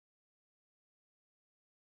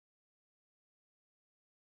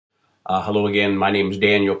Hello again, my name is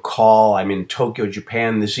Daniel Kahl. I'm in Tokyo,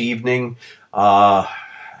 Japan this evening. Uh,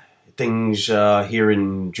 things here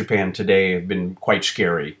in Japan today have been quite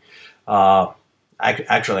scary. Uh,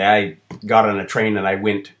 I got on a train and I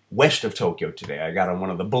went west of Tokyo today. I got on one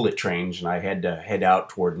of the bullet trains and I had to head out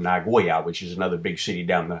toward Nagoya, which is another big city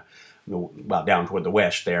down toward the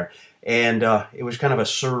west there. And it was kind of a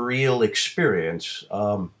surreal experience.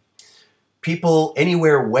 People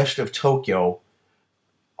anywhere west of Tokyo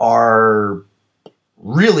are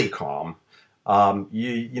really calm.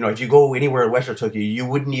 You know, if you go anywhere west of Tokyo, you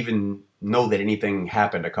wouldn't even know that anything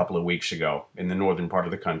happened a couple of weeks ago in the northern part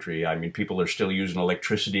of the country. I mean, people are still using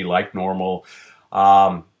electricity like normal.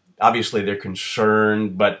 Obviously, they're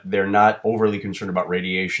concerned, but they're not overly concerned about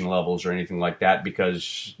radiation levels or anything like that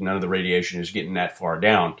because none of the radiation is getting that far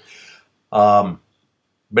down. But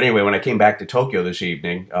anyway, when I came back to Tokyo this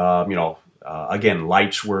evening, again,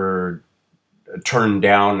 lights were turned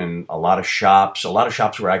down in a lot of shops. A lot of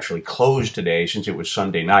shops were actually closed today since it was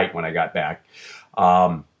Sunday night when I got back.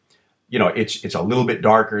 You know, it's a little bit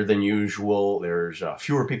darker than usual. There's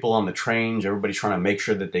fewer people on the trains. Everybody's trying to make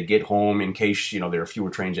sure that they get home in case, you know, there are fewer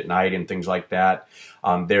trains at night and things like that.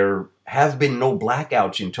 There have been no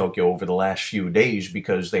blackouts in Tokyo over the last few days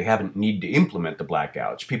because they haven't needed to implement the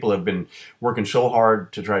blackouts. People have been working so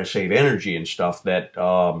hard to try to save energy and stuff that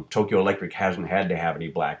Tokyo Electric hasn't had to have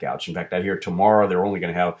any blackouts. In fact, I hear tomorrow they're only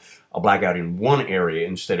going to have a blackout in one area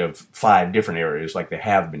instead of 5 different areas like they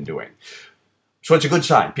have been doing. So it's a good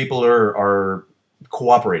sign. People are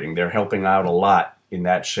cooperating. They're helping out a lot in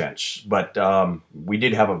that sense. But we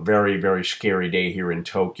did have a very, very scary day here in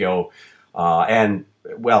Tokyo. And,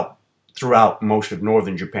 well, throughout most of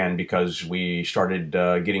northern Japan because we started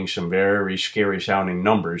getting some very scary sounding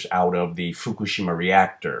numbers out of the Fukushima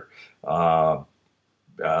reactor. What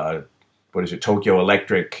is it? Tokyo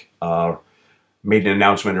Electric made an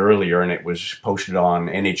announcement earlier, and it was posted on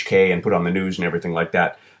NHK and put on the news and everything like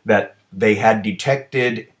that, that they had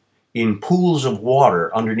detected in pools of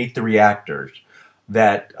water underneath the reactors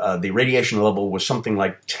that the radiation level was something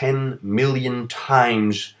like 10 million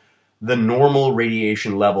times the normal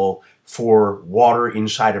radiation level for water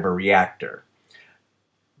inside of a reactor.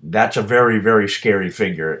 That's a very, very scary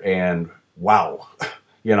figure. And wow,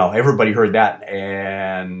 you know, everybody heard that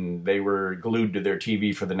and they were glued to their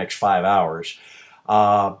TV for the next 5 hours.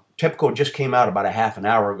 TEPCO just came out about a half an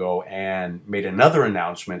hour ago and made another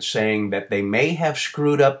announcement saying that they may have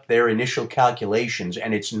screwed up their initial calculations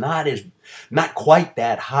and it's not quite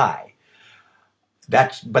that high.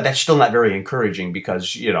 But that's still not very encouraging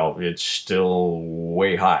because, you know, it's still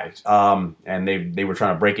way high. And they were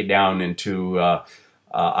trying to break it down into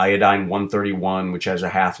iodine 131, which has a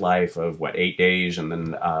half-life of, what, 8 days, and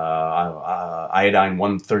then iodine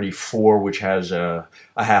 134, which has a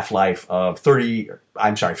half-life of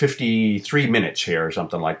 53 minutes here or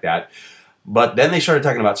something like that. But then they started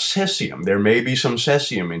talking about cesium. There may be some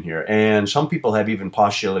cesium in here, and some people have even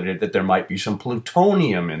postulated that there might be some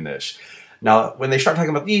plutonium in this. Now, when they start talking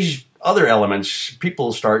about these other elements,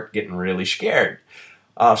 people start getting really scared.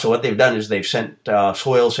 So what they've done is they've sent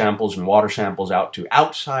soil samples and water samples out to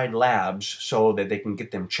outside labs so that they can get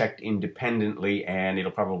them checked independently, and it'll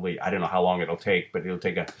probably, I don't know how long it'll take, but it'll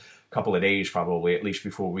take a couple of days probably at least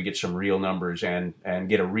before we get some real numbers and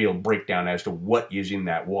get a real breakdown as to what is in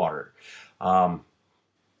that water.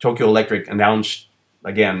 Tokyo Electric announced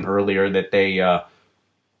again earlier that they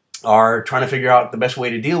are trying to figure out the best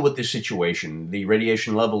way to deal with this situation. The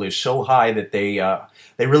radiation level is so high that they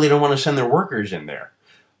really don't want to send their workers in there.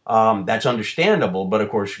 That's understandable, but of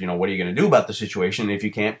course, you know, what are you going to do about the situation if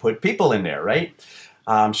you can't put people in there, right?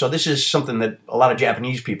 So this is something that a lot of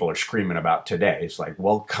Japanese people are screaming about today. It's like,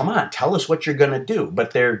 well, come on, tell us what you're going to do.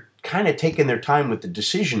 But they're kind of taking their time with the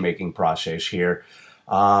decision-making process here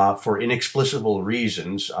for inexplicable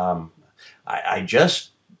reasons. I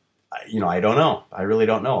don't know. I really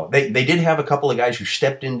don't know. They did have a couple of guys who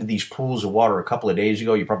stepped into these pools of water a couple of days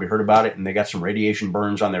ago. You probably heard about it, and they got some radiation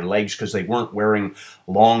burns on their legs because they weren't wearing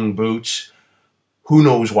long boots. Who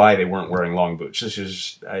knows why they weren't wearing long boots? This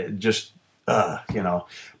is you know.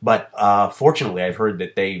 But fortunately, I've heard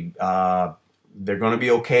that they're going to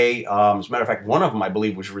be okay. As a matter of fact, one of them, I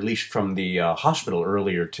believe, was released from the hospital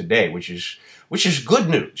earlier today, which is good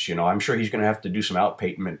news. You know, I'm sure he's going to have to do some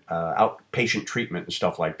outpatient treatment and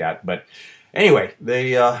stuff like that. But anyway,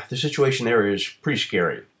 the situation there is pretty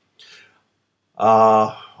scary.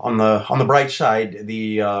 on the bright side,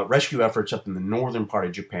 the rescue efforts up in the northern part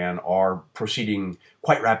of Japan are proceeding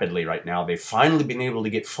quite rapidly right now. They've finally been able to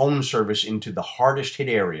get phone service into the hardest hit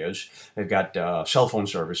areas. They've got cell phone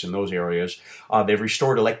service in those areas. They've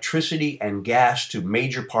restored electricity and gas to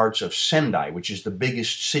major parts of Sendai, which is the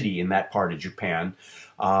biggest city in that part of Japan.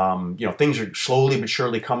 Things are slowly but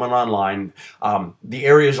surely coming online. The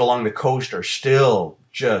areas along the coast are still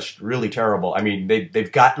just really terrible. I mean,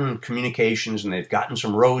 they've gotten communications and they've gotten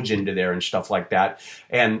some roads into there and stuff like that.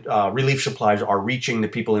 And relief supplies are reaching the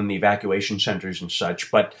people in the evacuation centers and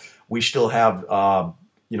such. But we still have,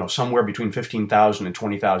 somewhere between 15,000 and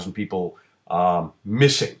 20,000 people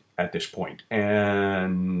missing at this point.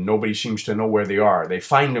 And nobody seems to know where they are. They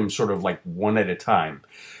find them sort of like one at a time.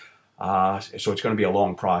 So it's going to be a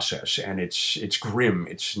long process, and it's grim.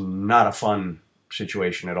 It's not a fun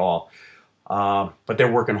situation at all. But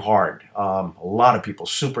they're working hard. A lot of people,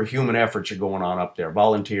 superhuman efforts are going on up there.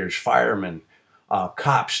 Volunteers, firemen,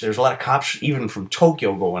 cops. There's a lot of cops even from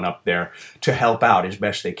Tokyo going up there to help out as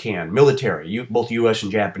best they can. Military, both U.S.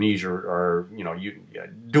 and Japanese are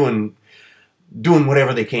doing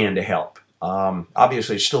whatever they can to help.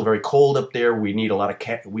 Obviously, it's still very cold up there. We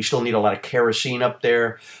still need a lot of kerosene up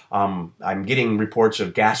there. I'm getting reports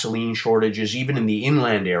of gasoline shortages, even in the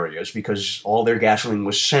inland areas, because all their gasoline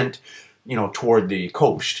was sent, toward the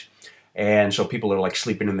coast. And so people are like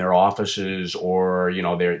sleeping in their offices, or,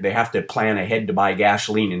 they have to plan ahead to buy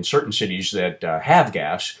gasoline in certain cities that have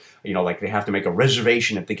gas. Like they have to make a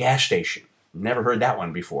reservation at the gas station. Never heard that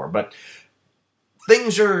one before, but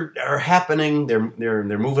things are happening. They're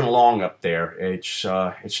moving along up there. It's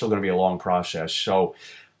still going to be a long process. So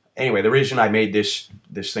anyway, the reason I made this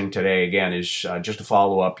thing today again is just to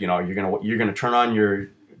follow up. You're gonna turn on your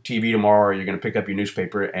TV tomorrow, or you're gonna pick up your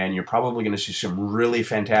newspaper, and you're probably gonna see some really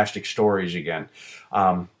fantastic stories again.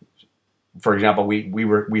 For example,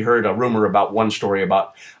 we heard a rumor about one story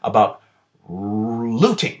about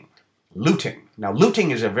looting. Now, looting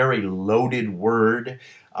is a very loaded word.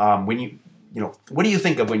 What do you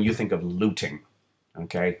think of when you think of looting?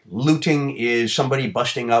 Okay, looting is somebody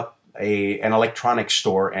busting up an electronics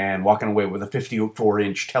store and walking away with a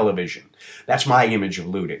 54-inch television. That's my image of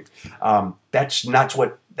looting. That's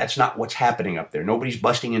not what's happening up there. Nobody's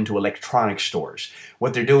busting into electronics stores.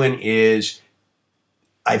 What they're doing is,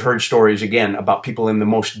 I've heard stories again about people in the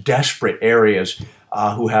most desperate areas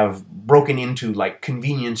who have broken into like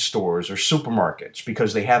convenience stores or supermarkets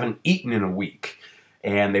because they haven't eaten in a week.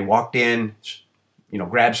 And they walked in,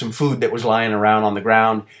 grabbed some food that was lying around on the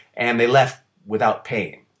ground, and they left without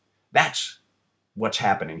paying. That's what's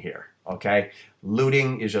happening here, okay?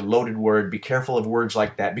 Looting is a loaded word. Be careful of words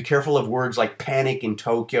like that. Be careful of words like panic in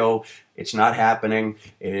Tokyo. It's not happening.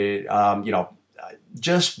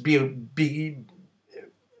 Just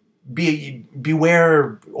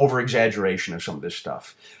beware over-exaggeration of some of this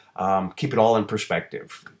stuff. Keep it all in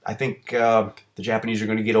perspective. I think the Japanese are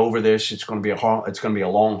going to get over this. It's going to be a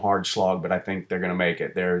long, hard slog, but I think they're going to make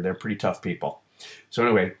it. They're pretty tough people. So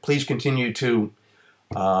anyway, please continue to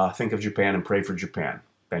think of Japan and pray for Japan.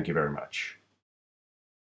 Thank you very much.